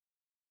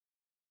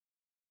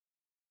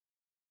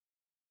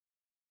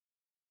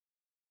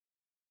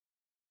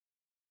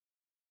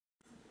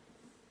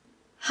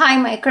Hi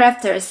my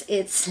crafters,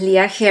 it's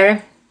Leah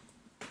here.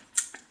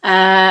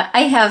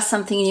 I have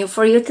something new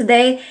for you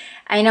today.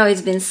 I know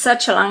it's been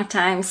such a long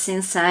time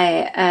since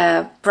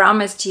I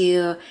promised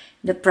you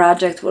the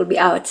project will be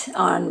out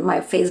on my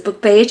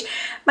Facebook page,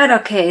 but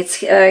okay, it's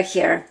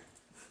here.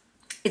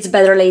 It's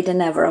better late than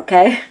never,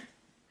 okay?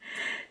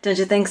 Don't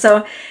you think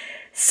so?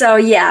 So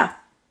yeah,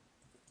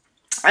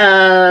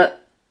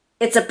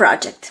 it's a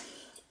project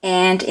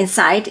and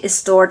inside is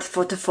stored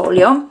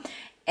Folio,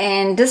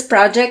 and this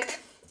project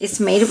is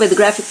made with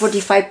graphic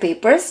 45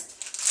 papers.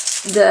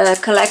 The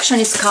collection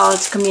is called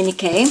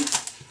Communique.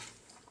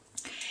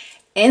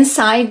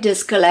 Inside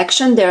this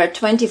collection there are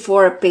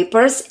 24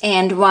 papers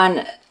and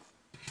one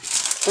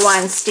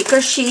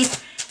sticker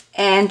sheet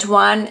and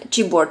one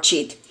chipboard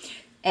sheet.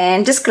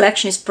 And this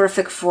collection is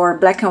perfect for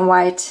black and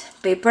white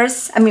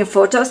papers,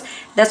 photos.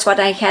 That's what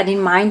I had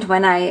in mind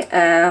when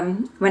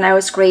I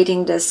was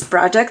creating this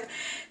project.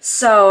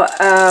 So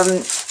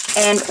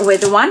and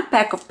with one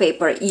pack of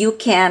paper you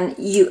can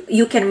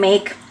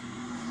make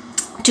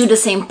two the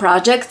same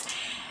projects.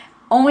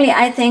 Only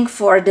I think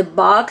for the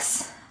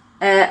box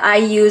I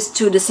use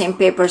two the same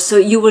paper, so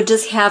you will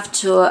just have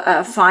to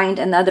find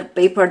another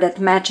paper that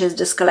matches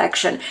this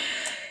collection.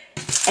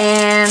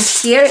 And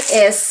here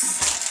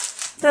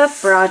is the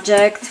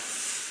project.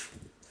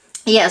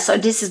 Yeah, so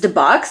this is the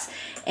box,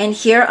 and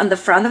here on the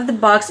front of the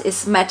box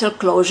is metal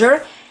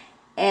closure,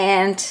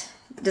 and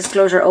this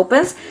closure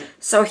opens.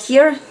 So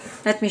here,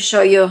 let me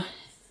show you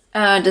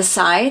the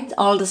side,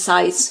 all the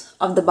sides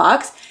of the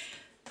box.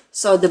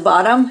 So the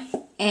bottom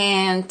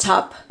and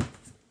top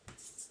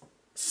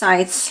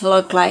sides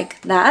look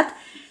like that,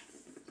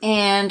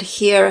 and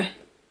here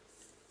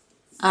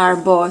are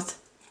both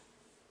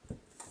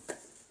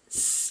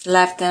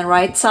left and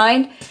right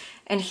side,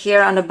 and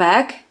here on the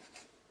back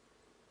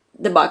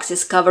the box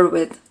is covered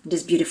with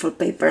this beautiful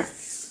paper.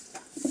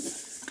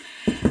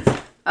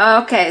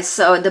 Okay,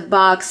 so the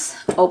box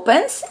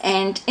opens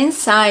and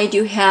inside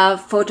you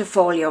have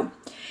Folio.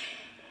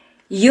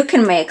 You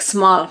can make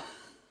small,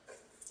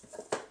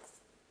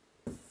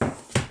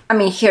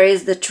 here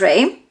is the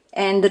tray,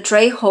 and the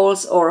tray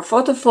holds or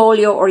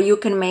Folio, or you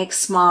can make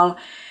small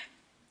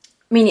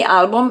mini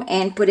album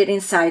and put it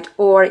inside,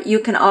 or you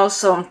can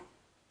also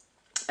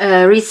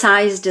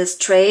resize this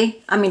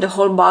tray, the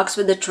whole box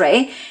with the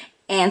tray,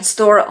 and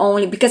store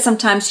only, because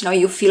sometimes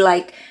you feel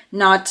like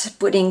not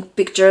putting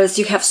pictures.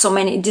 You have so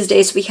many these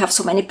days, we have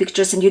so many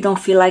pictures and you don't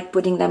feel like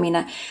putting them in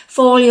a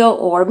folio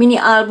or mini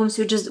albums.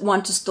 You just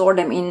want to store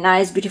them in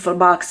nice beautiful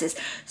boxes.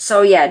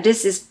 So yeah,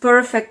 this is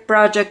perfect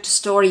project to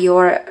store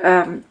your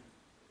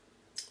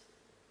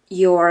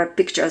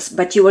pictures,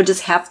 but you will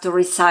just have to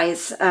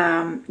resize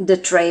the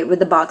tray with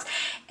the box.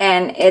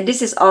 And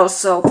this is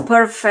also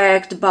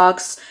perfect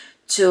box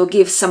to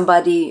give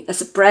somebody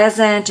as a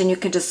present, and you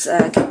can just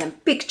give them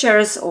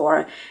pictures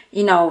or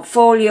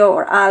folio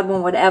or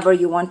album, whatever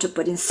you want to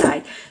put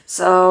inside.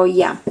 So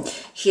yeah,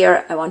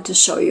 here I want to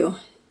show you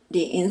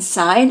the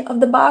inside of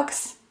the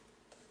box.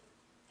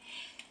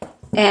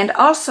 And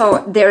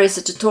also there is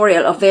a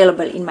tutorial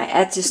available in my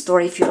Etsy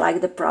store if you like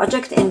the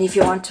project and if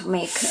you want to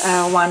make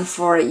one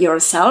for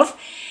yourself.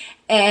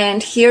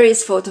 And here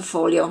is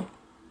Folio.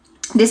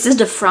 This is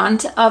the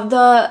front of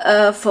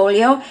the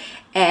folio,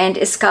 and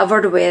is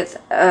covered with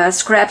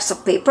scraps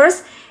of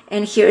papers.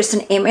 And here is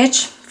an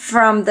image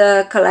from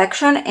the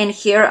collection, and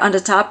here on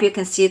the top you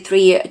can see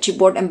 3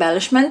 chipboard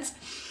embellishments.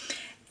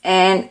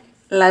 And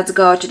let's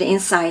go to the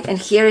inside, and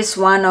here is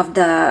one of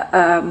the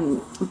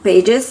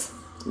pages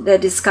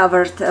that is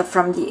covered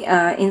from the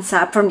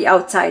inside, from the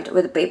outside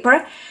with the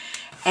paper.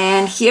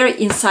 And here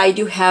inside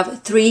you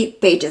have 3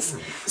 pages.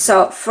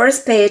 So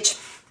first page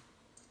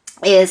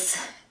is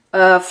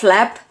a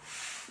flap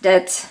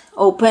that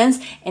opens,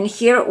 and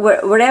here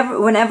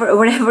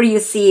whenever you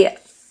see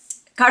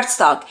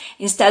cardstock,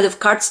 instead of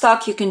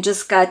cardstock you can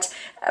just cut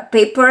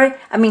paper,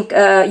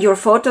 your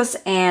photos,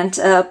 and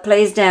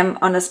place them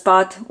on a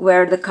spot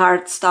where the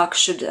cardstock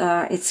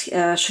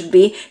should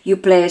be. You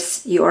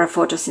place your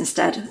photos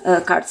instead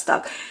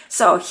cardstock.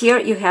 So here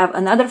you have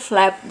another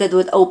flap that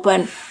would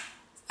open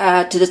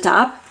to the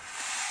top,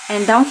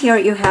 and down here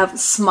you have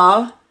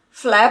small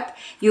flap.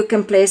 You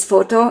can place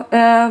photo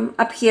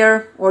up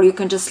here, or you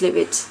can just leave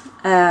it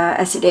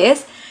as it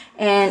is.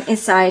 And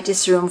inside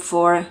is room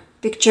for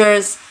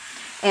pictures.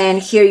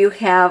 And here you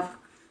have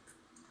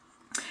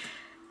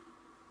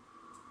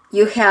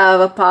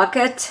a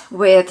pocket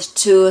with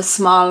 2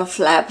 small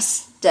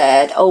flaps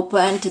that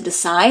open to the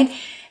side,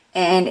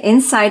 and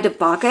inside the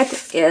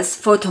pocket is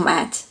photo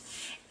mat.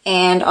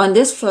 And on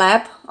this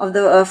flap of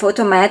the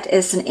photo mat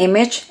is an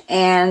image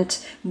and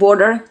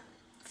border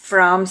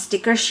from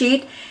sticker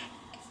sheet,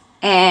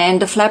 and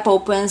the flap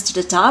opens to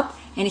the top,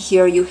 and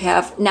here you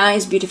have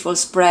nice beautiful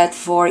spread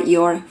for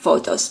your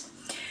photos.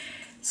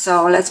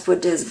 So let's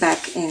put this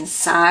back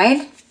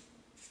inside.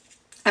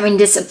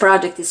 This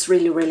project is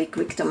really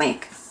quick to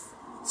make,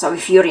 so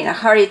if you're in a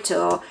hurry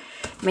to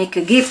make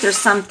a gift or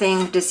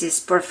something, this is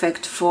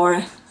perfect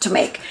to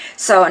make.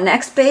 So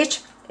next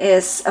page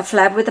is a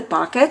flap with a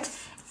pocket,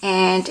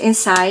 and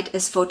inside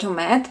is photo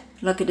mat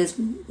Look at this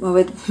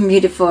with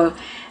beautiful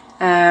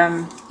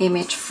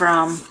image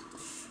from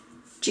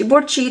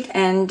chipboard sheet,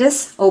 and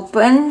this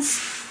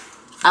opens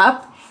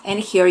up, and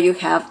here you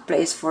have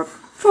place for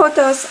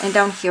photos, and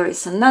down here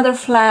is another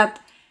flap,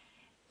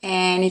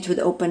 and it would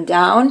open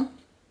down.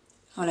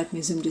 Oh, let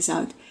me zoom this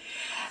out.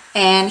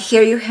 And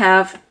here you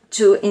have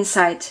two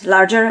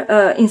larger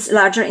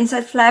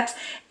inside flaps,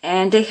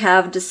 and they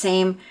have the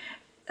same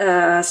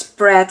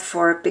spread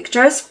for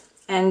pictures.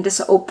 And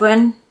this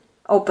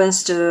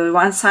opens to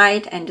one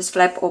side, and this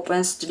flap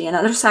opens to the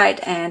another side.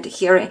 And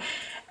here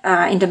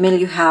in the middle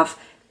you have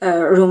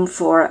room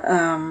for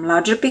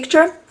larger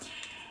picture,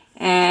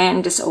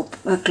 and this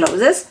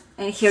closes.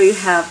 And here you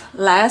have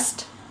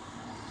last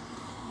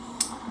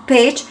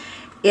page.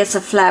 It's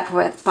a flap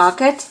with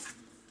pocket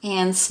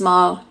and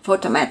small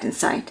photo mat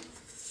inside.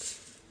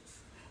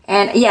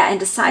 And yeah, and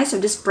the size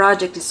of this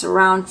project is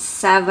around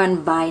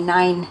 7 by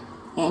 9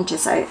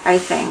 inches, I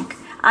think.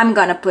 I'm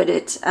gonna put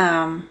it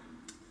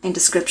in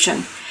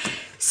description.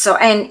 So,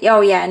 and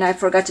oh yeah, and I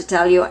forgot to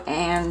tell you,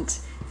 and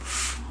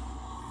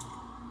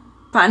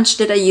punch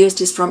that I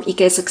used is from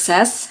EK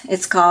Success.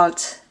 It's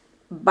called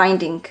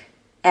Binding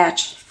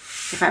Edge,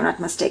 if I'm not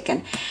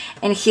mistaken.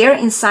 And here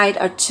inside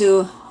are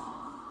two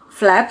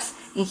flaps,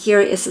 and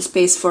here is a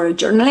space for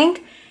journaling.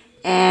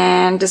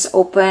 And these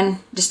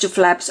two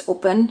flaps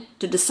open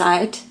to the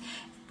side,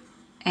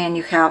 and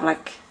you have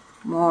like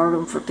more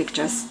room for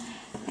pictures.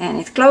 And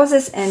it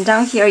closes, and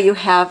down here you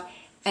have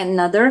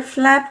another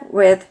flap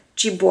with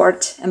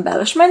chipboard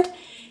embellishment,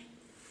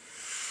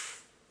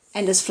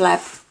 and this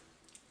flap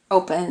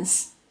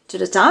opens to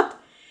the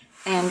top.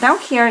 And down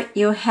here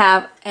you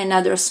have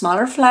another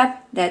smaller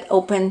flap that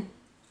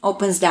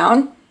opens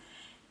down,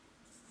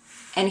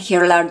 and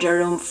here larger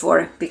room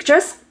for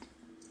pictures.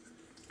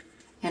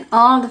 And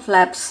all the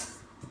flaps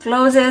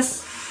close,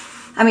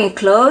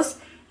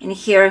 and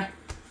here,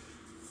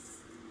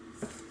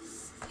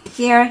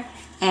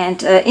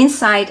 and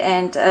inside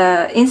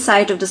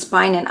of the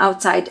spine and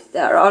outside they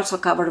are also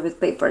covered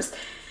with papers.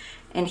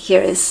 And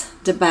here is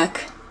the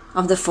back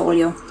of the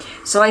folio.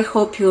 So I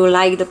hope you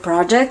like the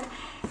project,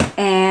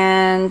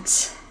 and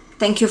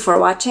thank you for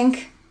watching,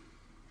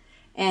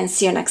 and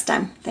see you next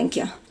time. Thank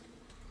you.